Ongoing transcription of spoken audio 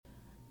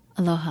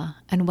Aloha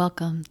and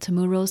welcome to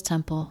Muro's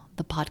Temple,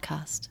 the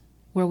podcast,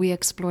 where we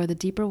explore the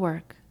deeper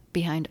work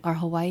behind our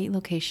Hawaii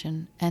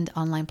location and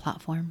online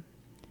platform.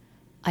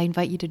 I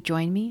invite you to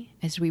join me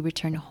as we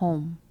return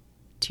home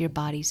to your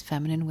body's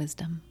feminine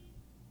wisdom.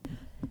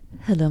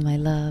 Hello, my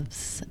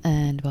loves,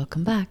 and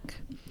welcome back.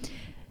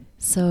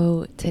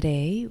 So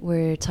today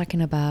we're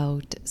talking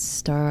about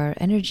star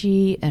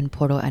energy and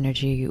portal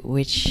energy,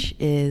 which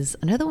is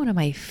another one of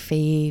my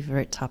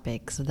favorite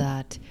topics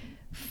that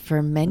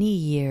for many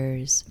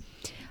years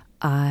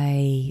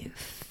I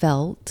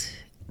felt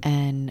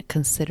and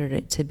considered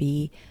it to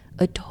be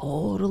a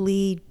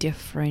totally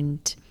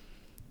different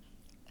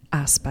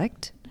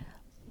aspect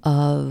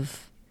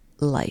of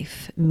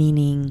life,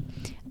 meaning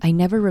I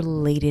never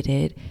related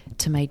it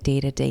to my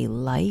day-to-day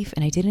life,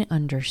 and I didn't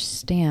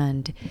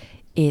understand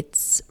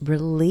its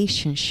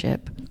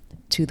relationship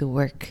to the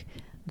work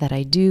that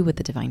I do with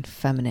the divine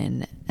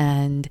feminine.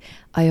 And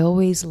I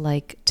always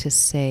like to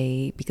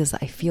say, because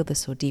I feel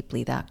this so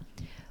deeply, that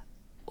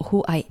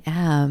who I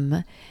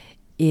am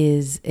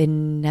is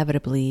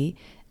inevitably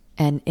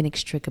and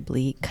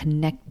inextricably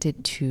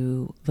connected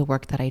to the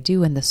work that I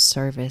do and the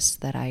service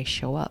that I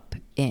show up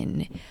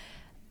in.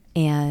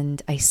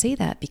 And I say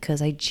that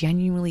because I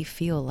genuinely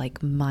feel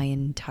like my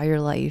entire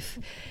life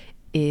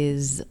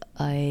is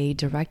a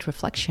direct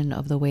reflection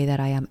of the way that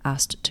I am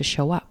asked to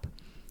show up,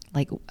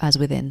 like as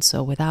within,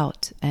 so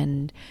without.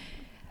 And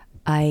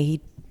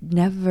I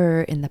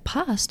never in the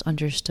past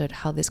understood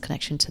how this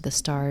connection to the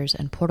stars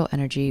and portal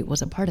energy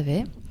was a part of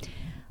it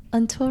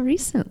until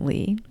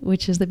recently,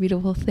 which is the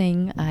beautiful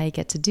thing I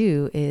get to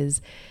do,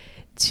 is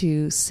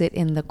to sit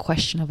in the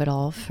question of it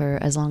all for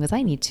as long as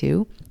I need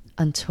to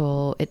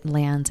until it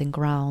lands and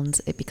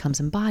grounds, it becomes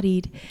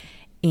embodied,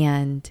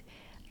 and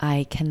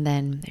I can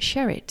then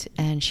share it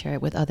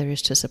with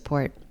others to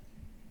support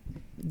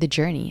the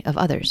journey of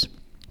others.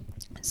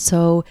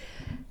 So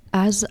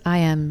as I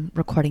am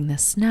recording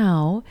this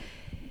now,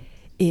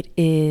 it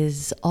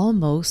is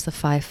almost the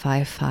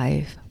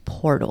 555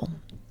 portal.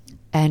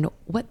 And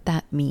what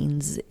that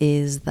means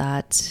is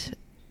that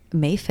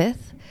May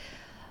 5th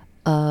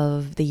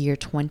of the year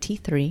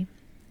 23,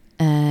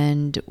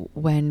 and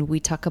when we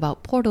talk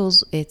about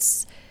portals,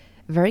 it's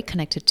very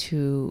connected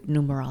to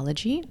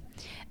numerology.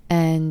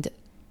 And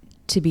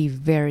to be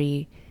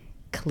very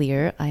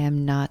clear, I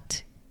am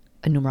not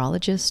a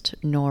numerologist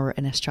nor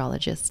an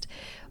astrologist,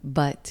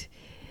 but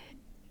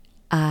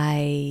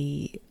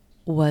I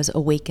was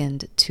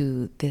awakened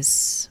to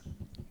this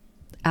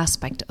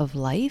aspect of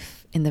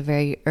life in the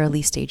very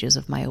early stages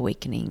of my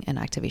awakening and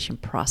activation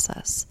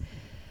process.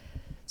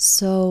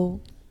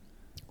 So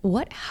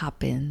what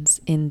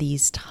happens in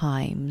these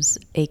times,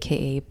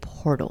 aka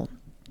portal,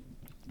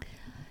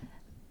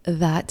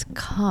 that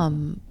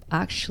come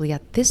actually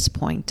at this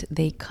point,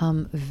 they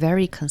come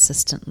very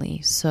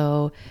consistently.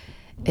 So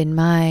in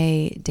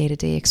my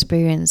day-to-day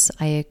experience,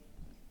 I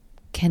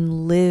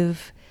can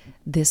live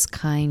this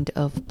kind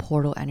of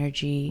portal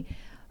energy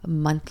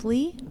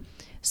monthly,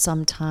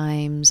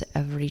 sometimes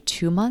every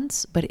 2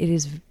 months, but it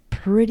is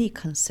pretty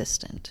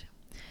consistent.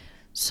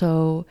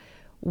 So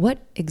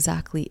what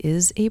exactly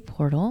is a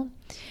portal?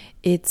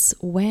 It's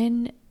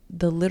when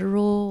the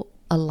literal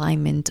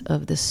alignment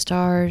of the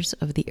stars,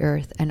 of the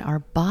earth, and our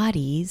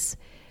bodies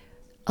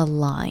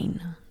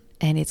align.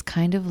 And it's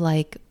kind of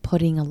like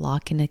putting a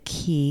lock in a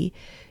key.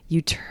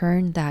 You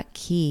turn that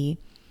key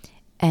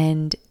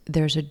and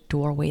there's a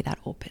doorway that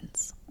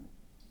opens.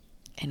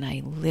 And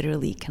I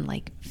literally can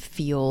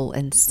feel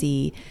and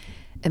see,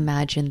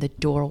 imagine the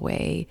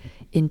doorway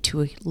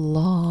into a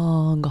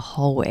long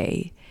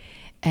hallway.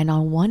 And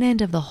on one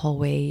end of the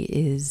hallway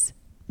is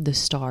the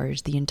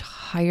stars, the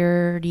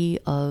entirety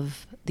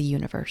of the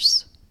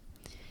universe.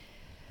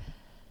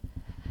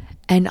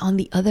 And on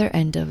the other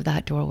end of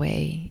that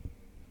doorway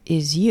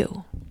is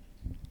you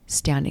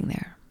standing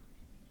there.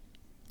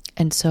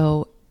 And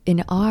so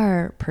in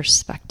our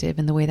perspective,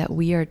 in the way that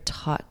we are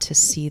taught to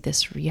see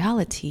this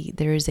reality,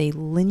 there is a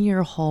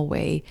linear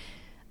hallway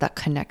that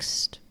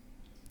connects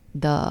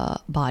the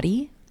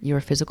body, your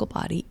physical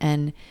body,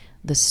 and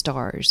the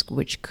stars,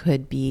 which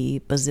could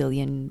be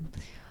bazillion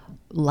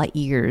light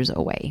years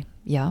away.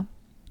 Yeah.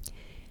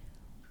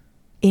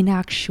 In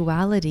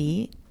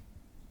actuality,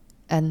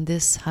 and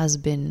this has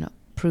been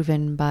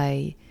proven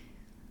by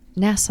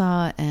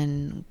NASA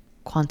and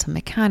quantum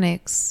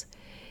mechanics,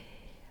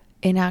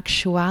 in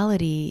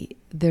actuality,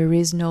 there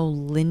is no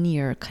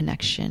linear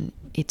connection.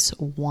 It's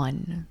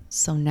one.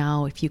 So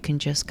now if you can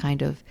just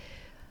kind of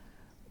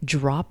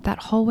drop that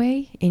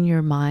hallway in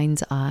your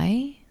mind's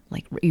eye,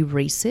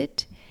 erase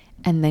it,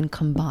 and then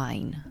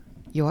combine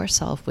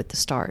yourself with the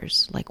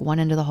stars, one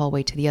end of the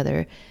hallway to the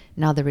other.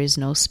 Now there is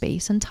no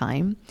space and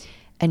time,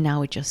 and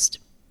now it just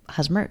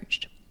has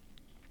merged.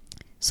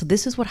 So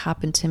this is what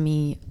happened to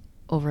me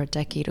over a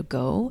decade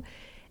ago,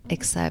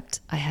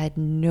 except I had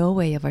no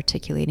way of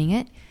articulating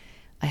it.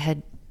 I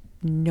had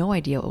no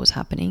idea what was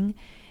happening,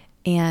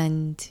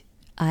 and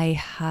I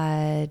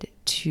had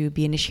to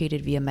be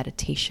initiated via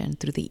meditation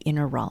through the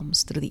inner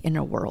realms, through the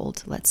inner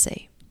world, let's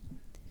say.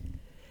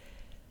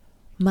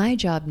 My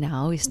job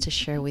now is to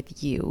share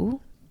with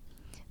you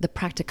the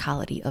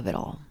practicality of it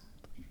all.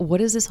 What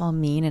does this all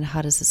mean and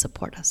how does this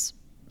support us?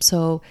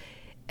 So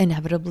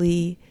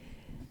inevitably,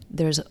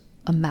 there's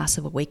a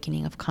massive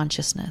awakening of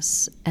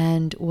consciousness.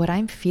 And what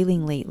I'm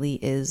feeling lately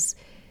is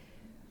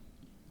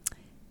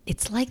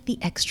it's like the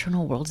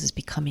external world is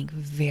becoming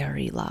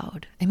very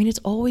loud. I mean, it's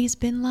always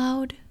been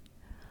loud,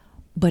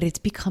 but it's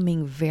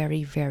becoming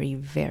very, very,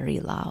 very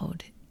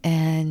loud.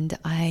 And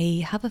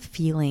I have a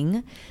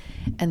feeling,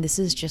 and this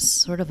is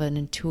just sort of an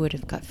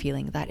intuitive gut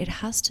feeling, that it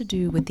has to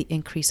do with the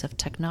increase of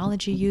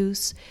technology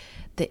use,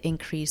 the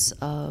increase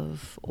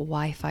of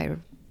Wi-Fi,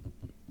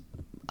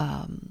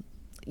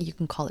 you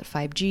can call it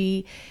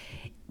 5G.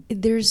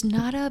 There's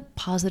not a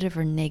positive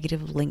or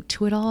negative link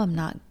to it all. I'm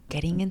not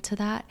getting into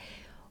that.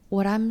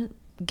 What I'm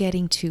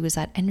getting to is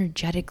that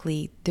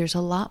energetically, there's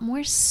a lot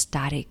more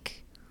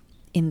static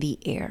in the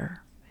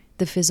air,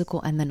 the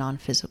physical and the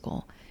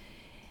non-physical.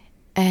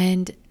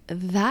 And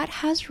that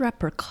has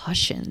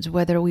repercussions,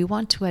 whether we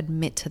want to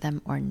admit to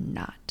them or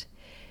not.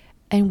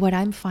 And what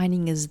I'm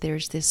finding is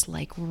there's this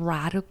like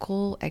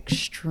radical,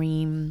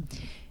 extreme,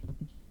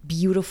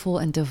 beautiful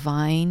and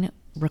divine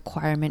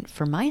requirement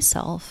for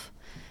myself.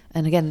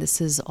 And again,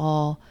 this is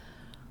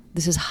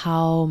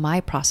how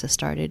my process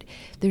started.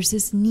 There's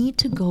this need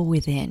to go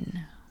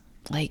within.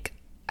 Like,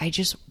 I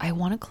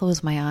want to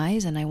close my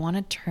eyes and I want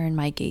to turn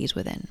my gaze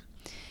within.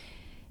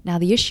 Now,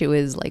 the issue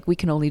is like, we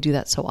can only do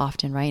that so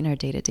often, right? In our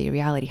day-to-day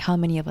reality. How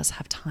many of us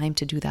have time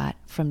to do that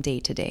from day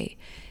to day?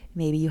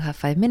 Maybe you have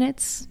 5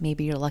 minutes.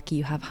 Maybe you're lucky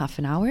you have half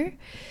an hour.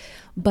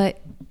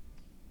 But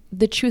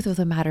the truth of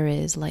the matter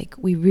is, like,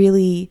 we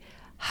really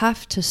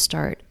have to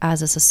start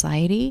as a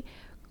society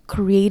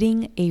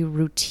creating a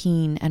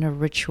routine and a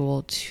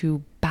ritual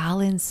to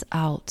balance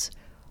out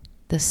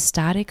the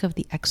static of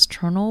the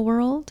external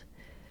world.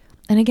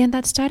 And again,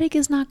 that static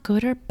is not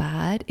good or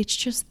bad. It's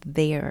just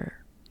there.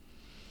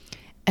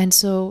 And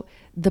so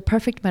the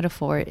perfect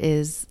metaphor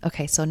is,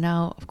 okay, so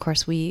now, of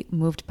course, we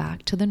moved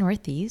back to the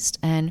Northeast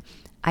and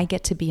I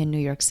get to be in New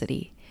York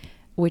City,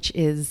 which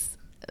is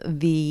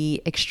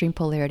the extreme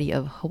polarity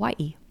of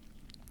Hawaii.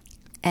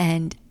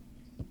 And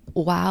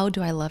wow,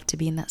 do I love to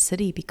be in that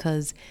city,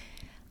 because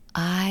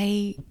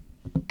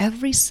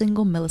every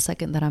single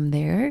millisecond that I'm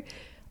there,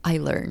 I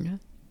learn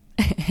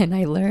and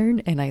I learn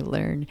and I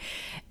learn,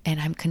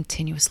 and I'm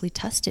continuously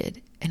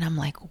tested. And I'm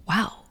like,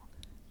 wow,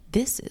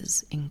 this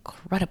is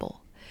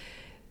incredible.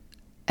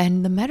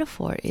 And the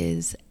metaphor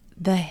is,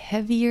 the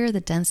heavier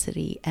the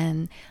density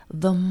and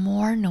the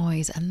more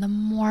noise and the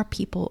more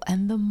people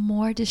and the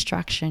more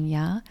distraction,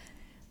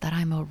 that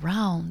I'm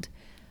around,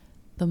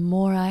 the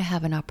more I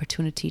have an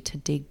opportunity to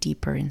dig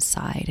deeper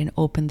inside and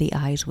open the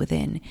eyes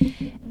within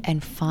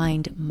and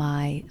find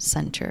my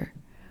center.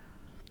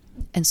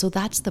 And so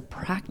that's the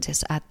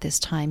practice at this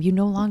time. You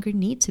no longer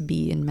need to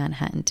be in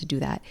Manhattan to do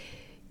that.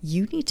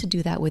 You need to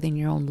do that within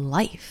your own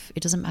life.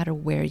 It doesn't matter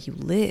where you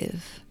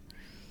live.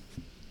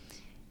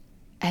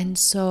 And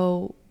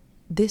so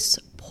this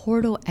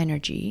portal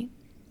energy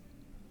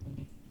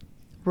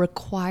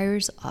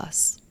requires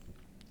us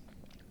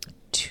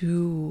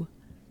to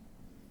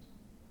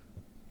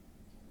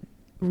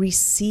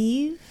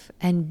receive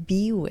and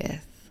be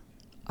with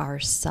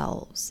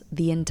ourselves,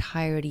 the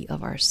entirety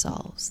of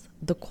ourselves,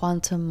 the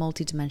quantum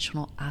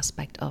multidimensional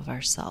aspect of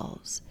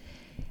ourselves.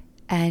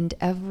 And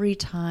every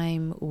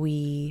time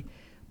we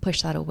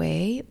push that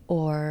away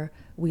or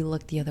we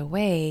look the other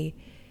way,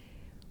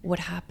 what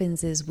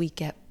happens is we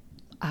get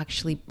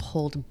actually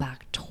pulled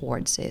back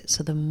towards it.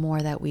 So the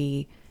more that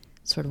we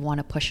sort of want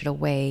to push it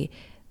away,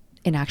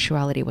 in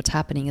actuality, what's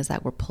happening is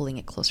that we're pulling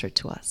it closer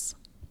to us.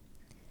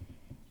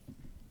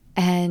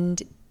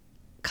 And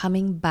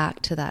coming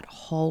back to that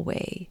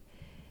hallway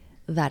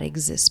that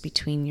exists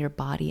between your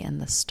body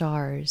and the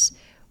stars,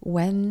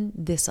 when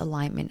this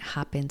alignment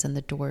happens and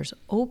the doors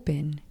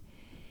open,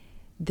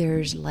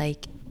 there's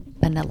like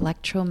an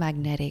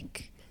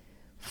electromagnetic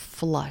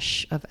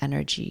flush of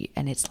energy,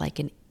 and it's like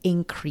an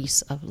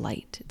increase of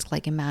light. It's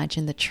like,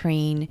 imagine the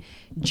train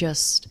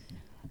just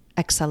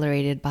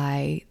accelerated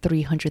by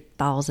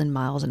 300,000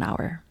 miles an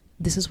hour.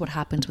 This is what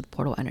happens with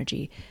portal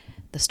energy.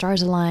 The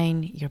stars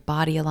align, your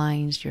body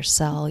aligns, your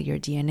cell, your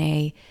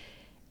DNA,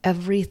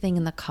 everything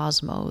in the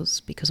cosmos,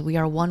 because we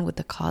are one with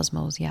the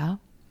cosmos,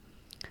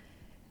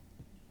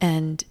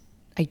 And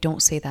I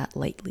don't say that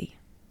lightly.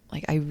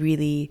 Like, I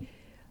really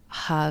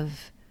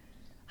have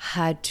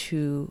had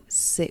to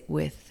sit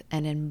with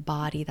and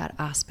embody that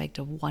aspect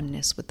of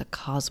oneness with the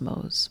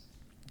cosmos.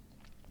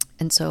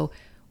 And so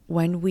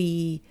when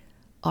we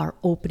are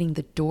opening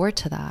the door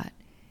to that,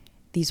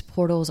 these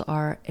portals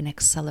are an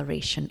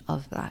acceleration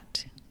of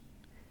that.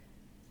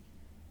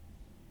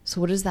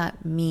 So what does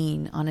that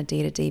mean on a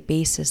day-to-day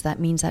basis? That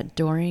means that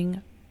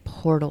during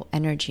portal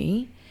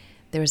energy,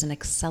 there is an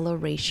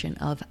acceleration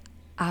of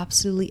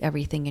absolutely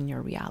everything in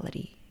your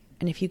reality.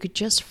 And if you could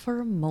just for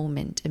a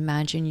moment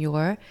imagine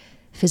your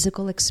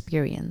physical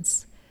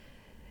experience.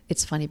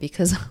 It's funny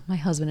because my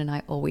husband and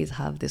I always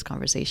have this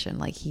conversation.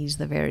 Like, he's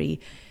the very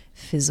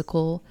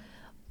physical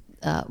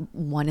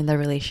one in the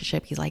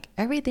relationship, he's like,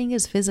 everything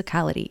is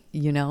physicality,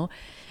 you know?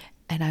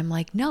 And I'm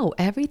like, no,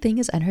 everything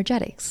is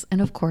energetics.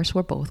 And of course,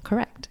 we're both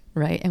correct,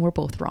 right? And we're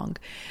both wrong.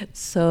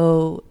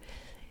 So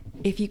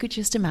if you could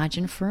just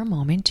imagine for a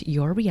moment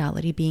your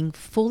reality being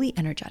fully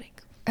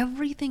energetic,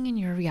 everything in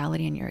your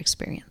reality and your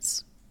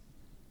experience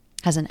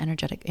has an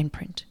energetic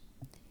imprint.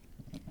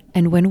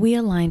 And when we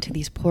align to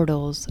these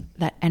portals,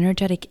 that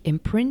energetic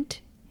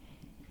imprint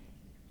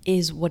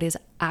is what is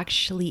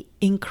actually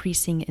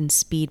increasing in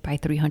speed by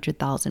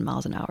 300,000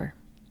 miles an hour.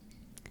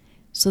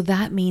 So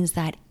that means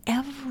that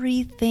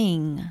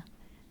everything,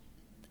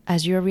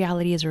 as your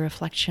reality is a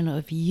reflection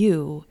of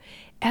you,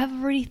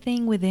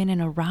 everything within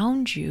and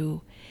around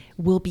you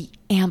will be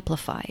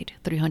amplified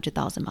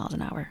 300,000 miles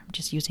an hour. I'm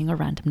just using a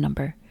random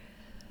number.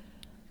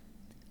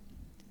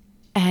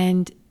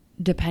 And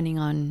depending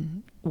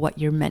on what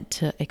you're meant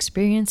to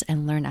experience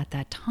and learn at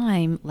that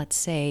time, let's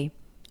say,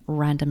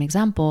 random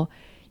example,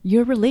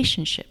 your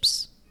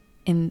relationships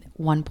in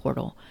one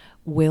portal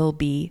will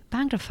be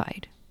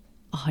magnified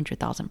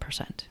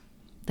 100,000%.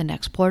 The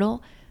next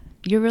portal,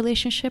 your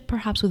relationship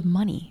perhaps with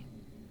money.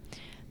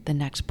 The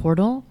next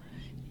portal,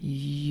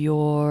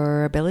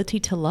 your ability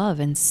to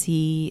love and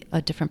see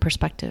a different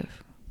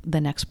perspective.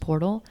 The next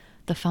portal,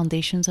 the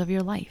foundations of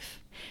your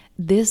life.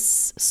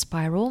 This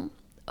spiral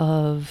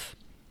of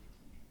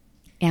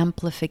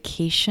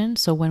amplification.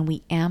 So when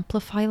we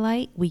amplify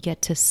light, we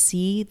get to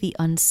see the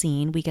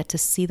unseen. We get to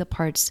see the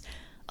parts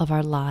of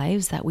our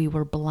lives that we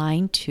were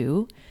blind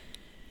to.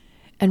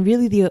 And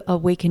really the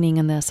awakening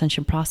and the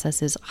ascension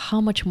process is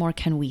how much more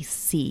can we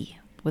see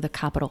with a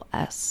capital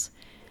S?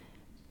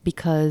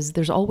 Because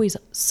there's always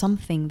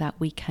something that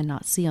we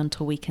cannot see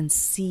until we can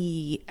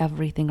see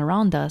everything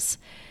around us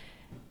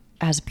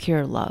as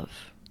pure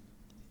love.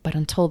 But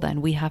until then,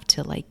 we have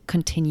to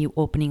continue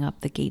opening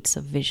up the gates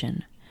of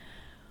vision.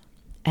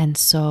 And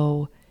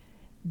so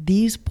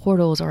these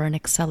portals are an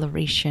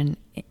acceleration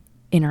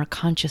in our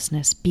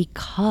consciousness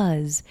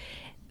because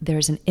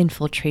there's an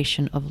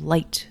infiltration of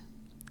light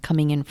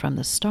coming in from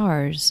the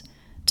stars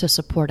to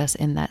support us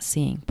in that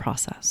seeing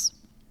process.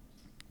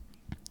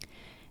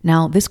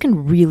 Now, this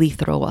can really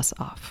throw us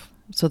off.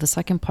 So the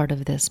second part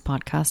of this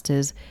podcast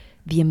is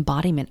the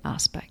embodiment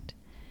aspect.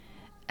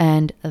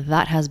 And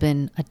that has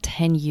been a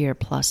 10-year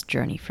plus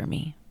journey for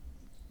me.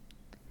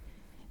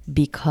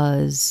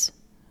 Because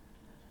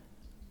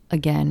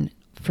again,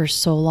 for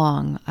so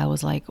long, I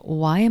was like,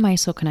 why am I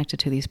so connected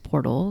to these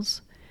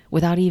portals?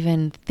 Without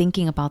even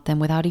thinking about them,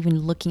 without even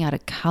looking at a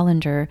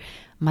calendar,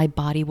 my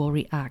body will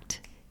react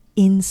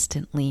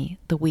instantly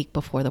the week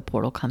before the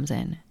portal comes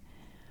in.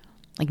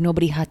 Like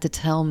nobody had to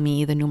tell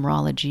me the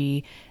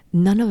numerology.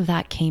 None of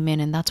that came in.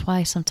 And that's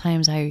why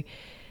sometimes I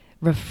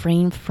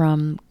refrain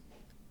from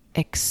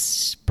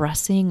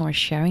expressing or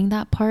sharing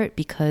that part,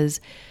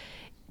 because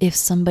if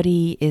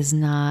somebody is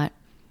not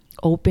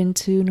open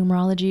to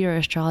numerology or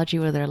astrology,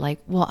 where they're like,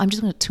 well, I'm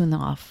just going to tune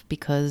them off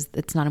because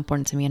it's not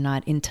important to me and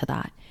not into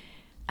that.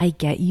 I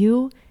get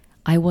you.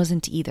 I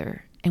wasn't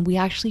either. And we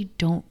actually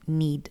don't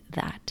need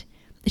that.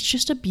 It's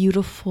just a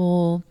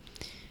beautiful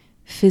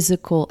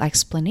physical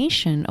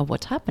explanation of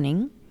what's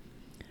happening.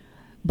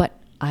 But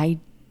I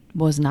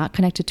was not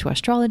connected to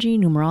astrology,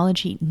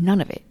 numerology,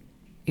 none of it.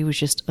 It was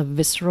just a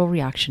visceral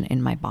reaction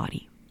in my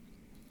body.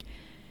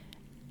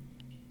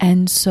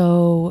 And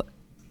so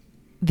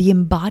the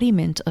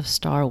embodiment of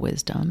star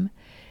wisdom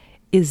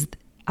is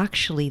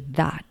actually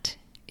that,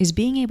 is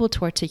being able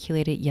to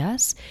articulate it,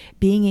 yes,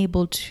 being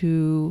able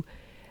to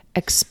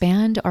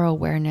expand our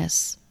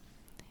awareness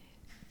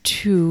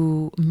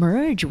to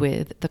merge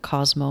with the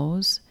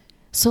cosmos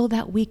so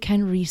that we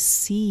can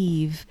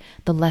receive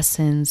the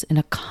lessons in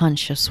a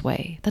conscious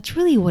way. That's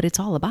really what it's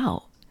all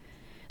about.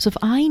 So if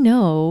I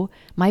know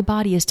my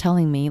body is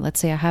telling me, let's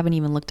say I haven't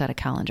even looked at a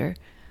calendar,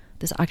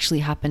 this actually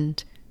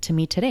happened to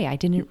me today. I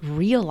didn't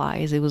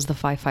realize it was the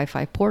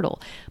 555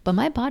 portal, but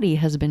my body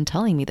has been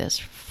telling me this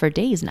for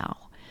days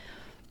now.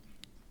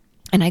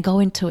 And I go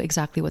into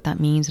exactly what that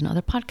means in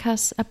other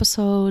podcast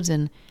episodes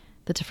and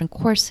the different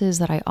courses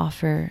that I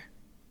offer.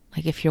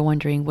 Like if you're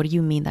wondering, what do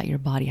you mean that your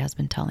body has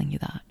been telling you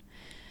that?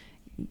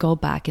 Go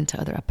back into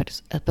other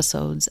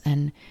episodes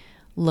and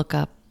look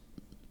up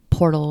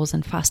portals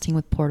and fasting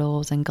with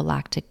portals and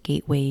galactic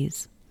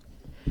gateways.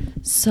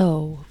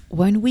 So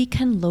when we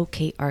can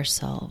locate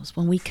ourselves,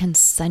 when we can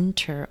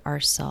center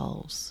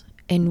ourselves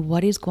in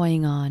what is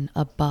going on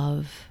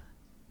above,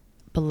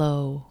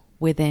 below,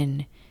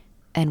 within,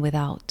 and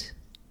without,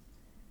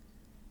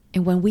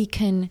 and when we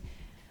can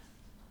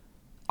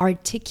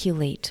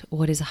articulate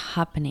what is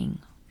happening,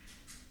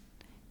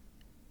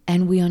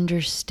 and we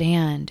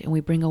understand and we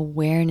bring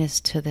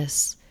awareness to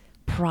this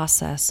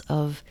process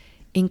of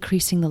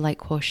increasing the light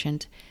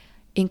quotient,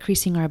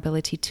 increasing our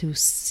ability to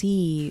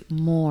see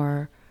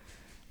more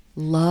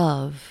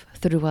love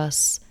through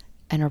us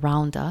and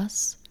around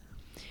us,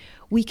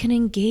 we can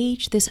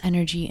engage this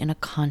energy in a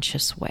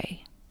conscious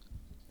way.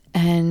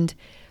 And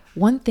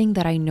one thing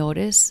that I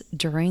notice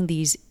during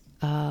these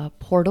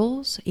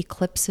portals,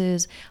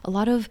 eclipses. A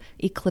lot of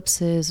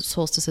eclipses,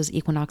 solstices,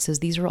 equinoxes,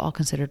 these are all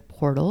considered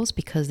portals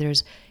because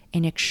there's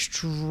an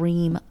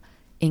extreme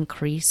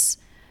increase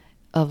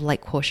of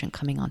light quotient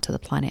coming onto the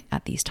planet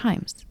at these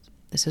times.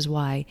 This is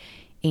why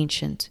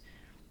ancient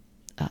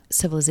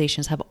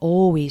civilizations have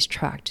always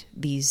tracked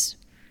these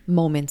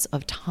moments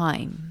of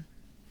time.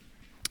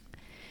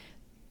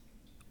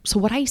 So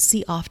what I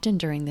see often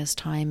during this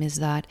time is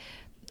that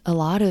a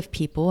lot of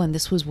people, and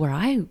this was where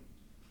I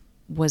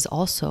was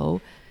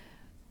also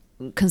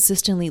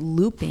consistently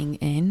looping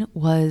in,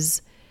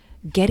 was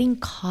getting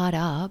caught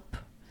up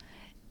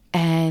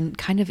and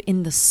kind of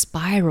in the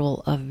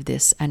spiral of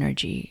this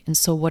energy. And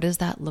so what does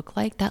that look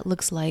like? That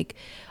looks like,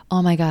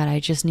 oh my God, I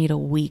just need a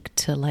week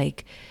to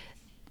like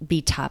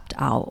be tapped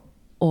out,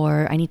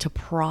 or I need to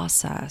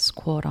process,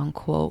 quote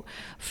unquote,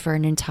 for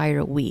an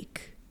entire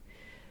week.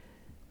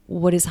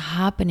 What is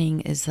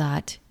happening is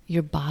that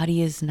your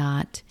body is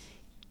not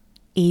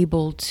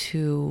able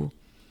to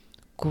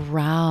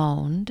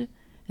ground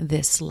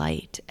this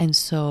light, and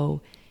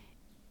so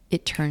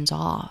it turns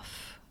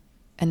off.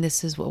 And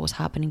this is what was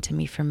happening to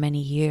me for many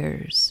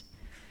years.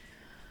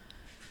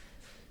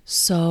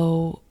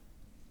 So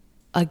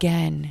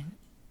again,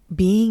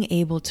 being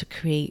able to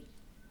create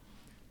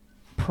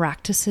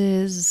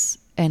practices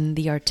and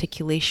the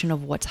articulation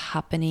of what's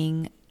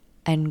happening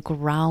and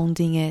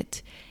grounding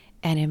it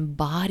and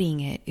embodying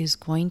it is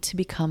going to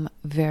become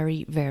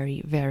very,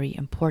 very, very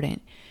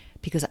important,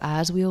 because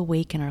as we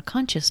awaken our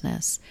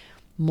consciousness,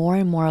 more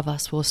and more of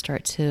us will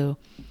start to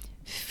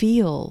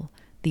feel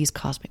these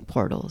cosmic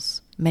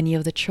portals. Many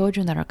of the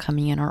children that are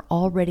coming in are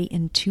already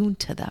in tune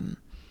to them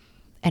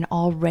and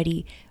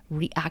already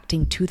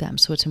reacting to them.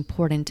 So it's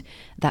important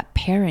that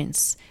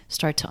parents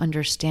start to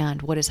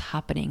understand what is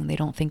happening. They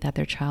don't think that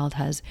their child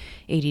has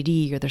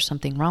ADD or there's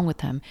something wrong with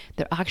them.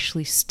 They're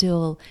actually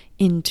still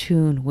in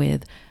tune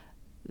with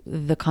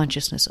the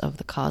consciousness of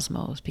the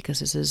cosmos,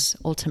 because this is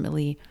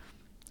ultimately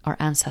our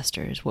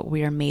ancestors, what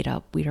we are made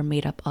up. We are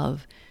made up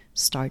of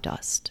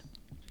stardust.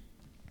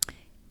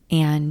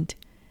 And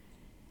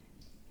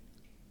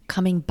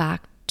coming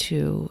back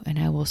to, and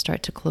I will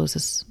start to close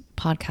this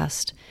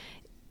podcast,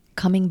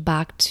 coming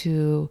back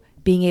to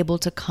being able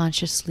to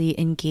consciously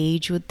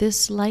engage with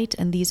this light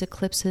and these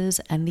eclipses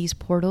and these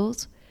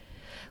portals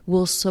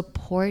will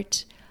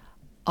support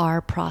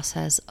our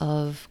process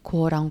of,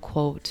 quote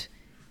unquote,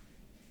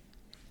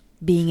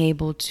 being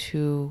able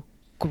to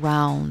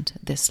ground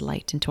this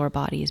light into our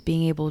bodies,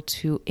 being able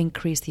to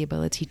increase the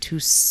ability to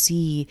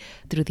see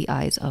through the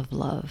eyes of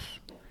love.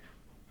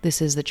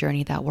 This is the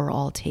journey that we're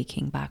all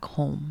taking back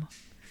home.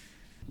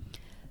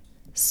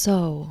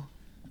 So,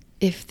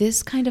 if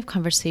this kind of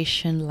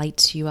conversation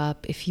lights you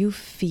up, if you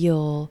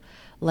feel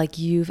like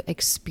you've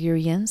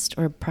experienced,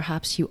 or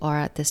perhaps you are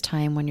at this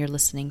time when you're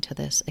listening to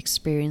this,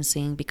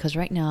 experiencing, because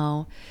right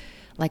now,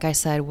 like I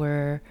said,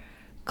 we're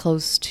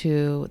close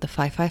to the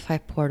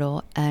 555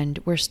 portal and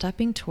we're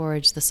stepping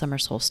towards the summer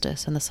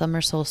solstice. And the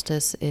summer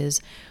solstice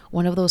is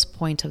one of those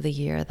points of the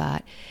year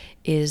that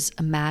is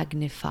a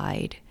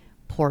magnified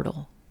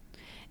portal.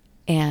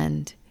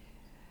 And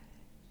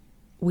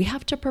we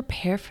have to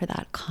prepare for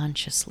that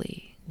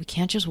consciously. We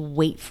can't just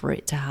wait for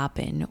it to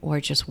happen or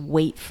just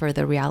wait for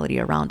the reality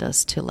around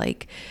us to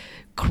like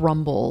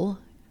crumble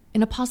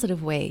in a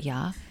positive way,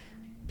 yeah?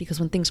 Because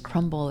when things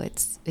crumble,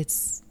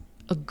 it's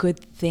a good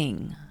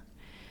thing.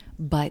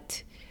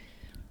 But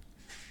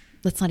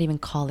let's not even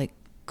call it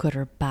good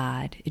or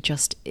bad. It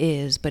just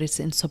is, but it's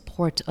in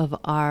support of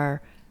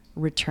our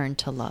return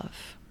to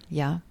love,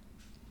 yeah?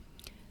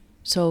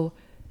 So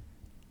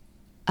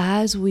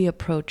as we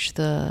approach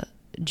the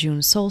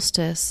June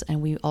solstice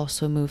and we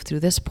also move through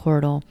this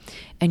portal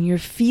and you're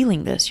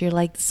feeling this, you're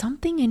like,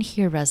 something in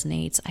here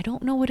resonates. I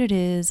don't know what it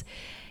is.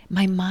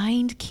 My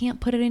mind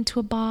can't put it into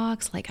a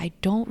box. Like, I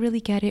don't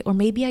really get it. Or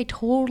maybe I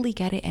totally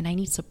get it and I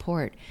need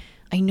support.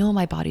 I know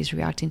my body's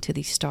reacting to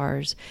these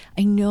stars.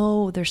 I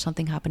know there's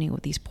something happening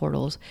with these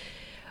portals.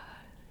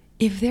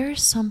 If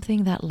there's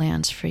something that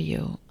lands for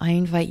you, I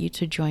invite you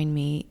to join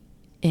me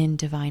in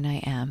Divine I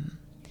Am.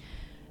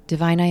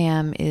 Divine I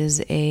Am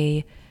is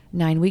a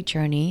 9-week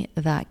journey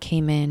that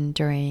came in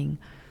during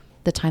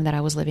the time that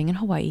I was living in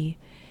Hawaii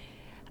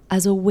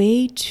as a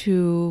way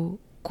to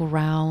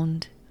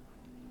ground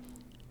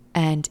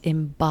and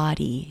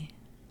embody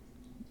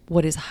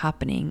what is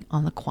happening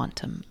on the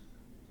quantum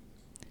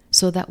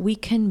so that we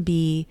can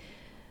be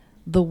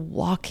the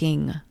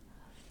walking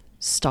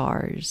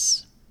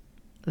stars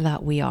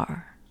that we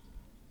are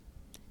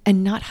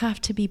and not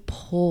have to be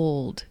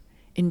pulled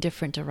in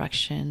different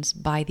directions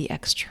by the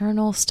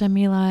external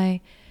stimuli,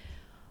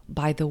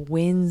 by the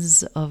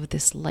winds of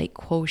this light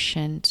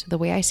quotient. The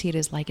way I see it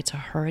is like it's a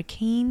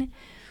hurricane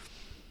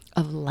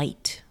of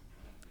light.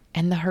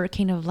 And the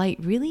hurricane of light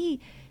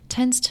really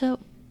tends to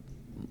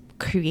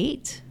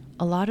create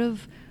a lot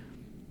of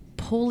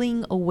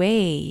pulling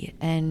away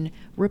and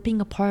ripping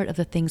apart of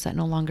the things that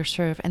no longer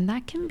serve. And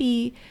that can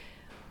be,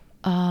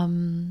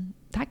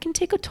 that can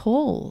take a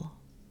toll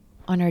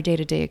on our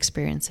day-to-day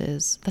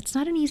experiences. That's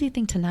not an easy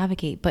thing to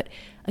navigate. But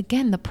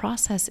again, the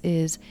process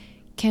is,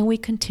 can we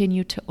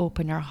continue to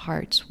open our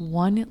hearts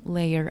one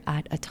layer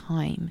at a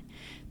time?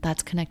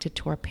 That's connected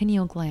to our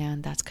pineal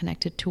gland, that's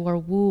connected to our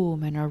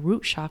womb and our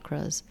root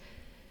chakras.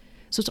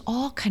 So it's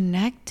all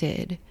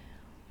connected.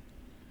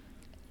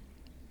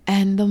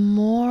 And the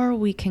more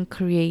we can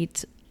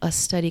create a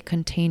steady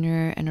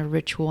container and a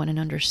ritual and an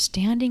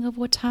understanding of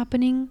what's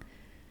happening,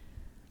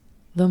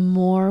 the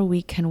more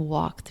we can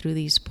walk through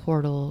these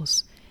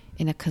portals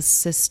in a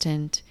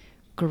consistent,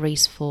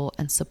 graceful,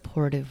 and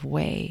supportive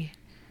way,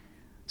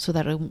 so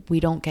that we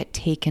don't get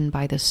taken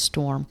by the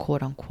storm,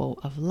 quote unquote,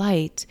 of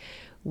light.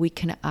 We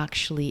can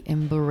actually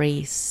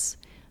embrace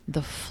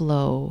the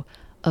flow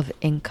of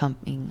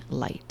incoming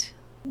light.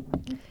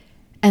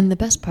 And the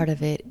best part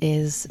of it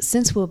is,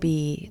 since we'll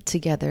be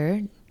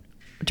together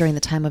during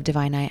the time of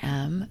Divine I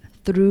Am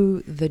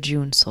through the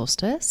June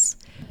solstice,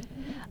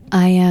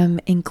 I am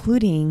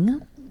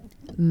including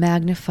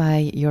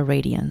Magnify Your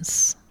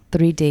Radiance,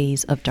 3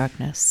 Days of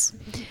Darkness.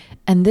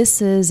 And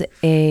this is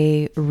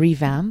a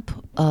revamp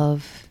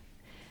of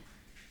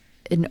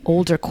an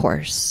older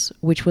course,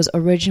 which was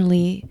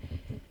originally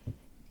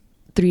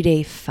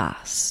 3-day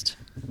fast.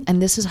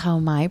 And this is how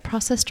my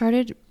process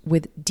started,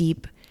 with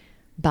deep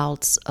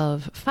bouts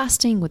of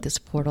fasting with this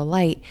portal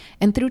light.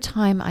 And through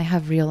time, I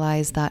have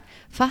realized that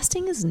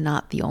fasting is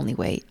not the only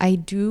way. I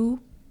do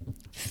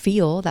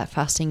feel that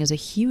fasting is a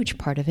huge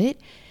part of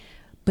it,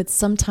 but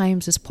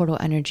sometimes this portal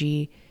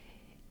energy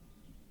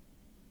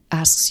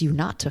asks you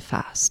not to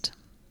fast.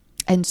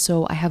 And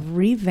so I have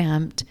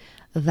revamped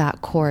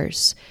that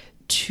course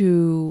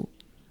to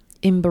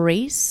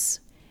embrace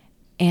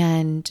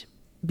and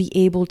be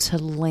able to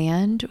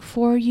land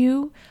for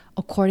you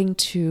according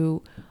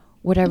to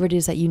whatever it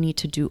is that you need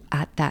to do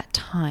at that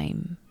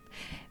time.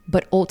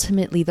 But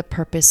ultimately, the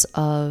purpose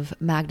of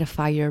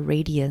Magnify Your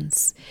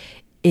Radiance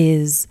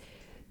is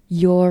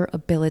your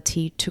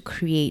ability to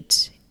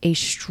create a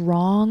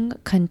strong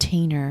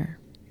container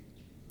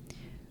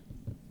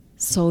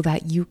so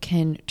that you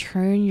can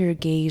turn your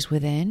gaze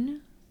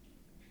within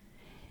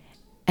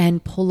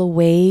and pull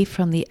away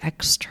from the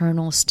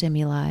external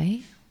stimuli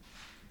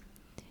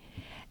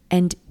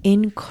and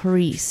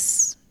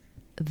increase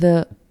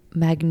the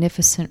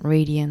magnificent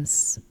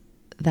radiance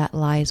that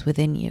lies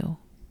within you.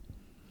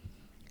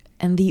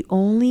 And the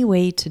only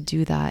way to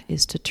do that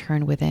is to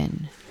turn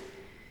within.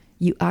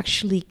 You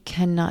actually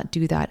cannot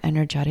do that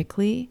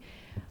energetically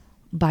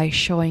by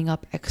showing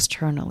up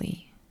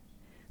externally.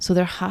 So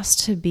there has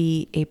to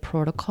be a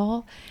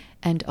protocol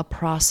and a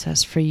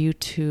process for you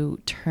to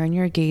turn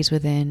your gaze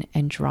within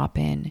and drop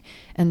in.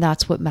 And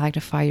that's what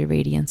Magnify Your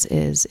Radiance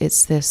is.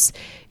 It's this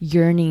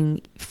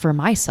yearning for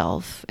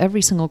myself.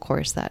 Every single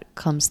course that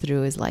comes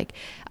through is like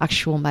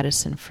actual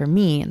medicine for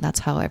me. And that's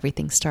how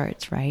everything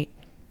starts, right?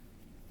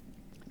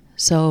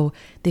 So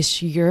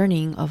this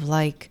yearning of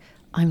like,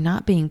 I'm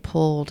not being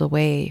pulled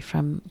away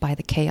by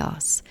the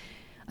chaos.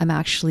 I'm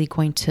actually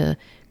going to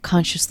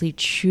consciously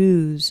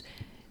choose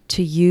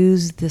to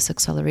use this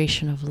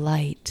acceleration of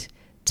light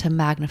to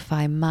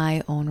magnify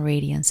my own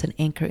radiance and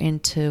anchor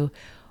into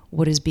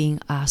what is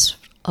being asked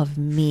of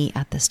me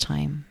at this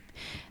time.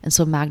 And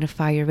so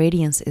Magnify Your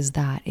Radiance is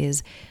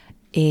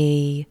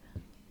a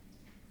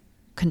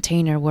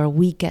container where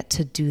we get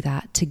to do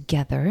that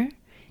together,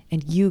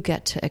 and you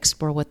get to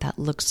explore what that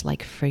looks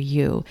like for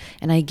you.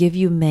 And I give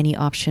you many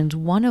options,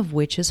 one of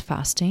which is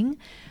fasting,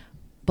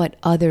 but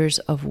others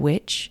of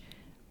which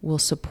will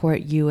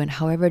support you and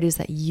however it is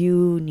that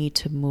you need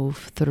to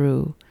move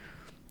through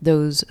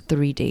those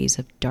 3 days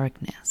of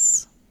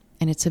darkness.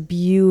 And it's a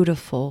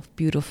beautiful,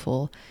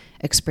 beautiful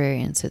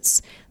experience.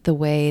 It's the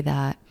way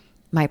that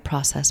my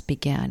process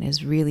began,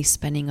 is really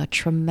spending a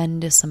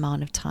tremendous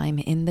amount of time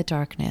in the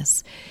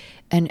darkness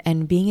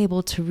and being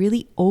able to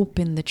really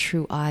open the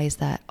true eyes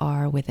that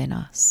are within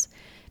us.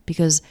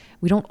 Because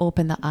we don't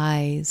open the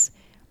eyes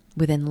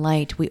within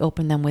light, we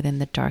open them within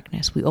the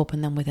darkness. We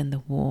open them within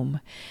the womb.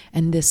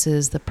 And this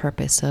is the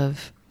purpose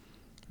of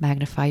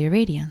Magnify Your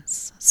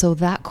Radiance. So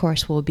that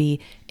course will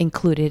be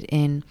included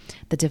in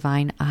the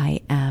Divine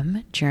I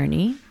Am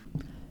journey.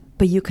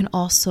 But you can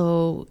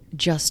also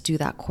just do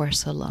that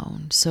course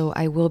alone. So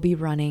I will be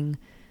running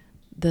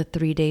the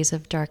 3 days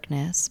of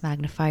darkness,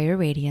 Magnify Your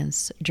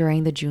Radiance,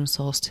 during the June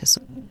solstice.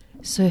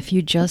 So if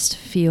you just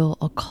feel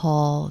a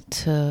call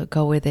to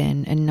go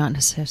within and not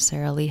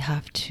necessarily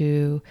have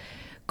to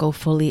go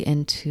fully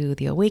into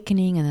the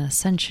awakening and an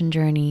ascension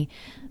journey,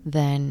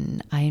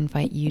 then I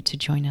invite you to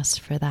join us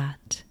for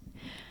that.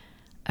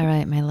 All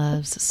right, my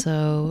loves.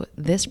 So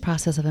this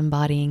process of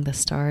embodying the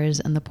stars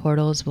and the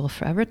portals will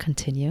forever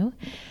continue,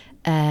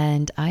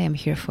 and I am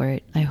here for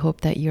it. I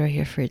hope that you're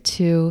here for it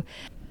too.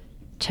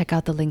 Check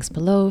out the links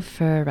below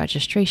for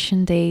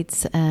registration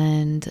dates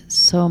and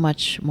so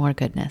much more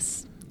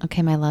goodness.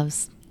 Okay, my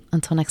loves.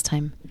 Until next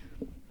time.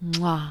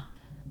 Mwah.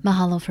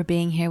 Mahalo for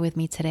being here with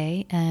me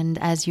today. And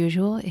as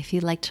usual, if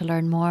you'd like to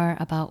learn more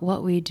about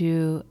what we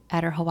do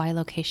at our Hawaii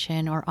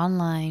location or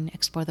online,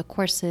 explore the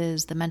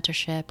courses, the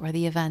mentorship, or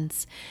the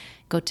events,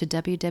 go to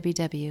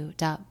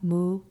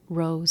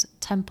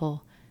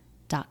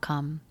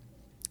www.murosetemple.com.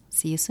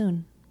 See you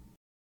soon.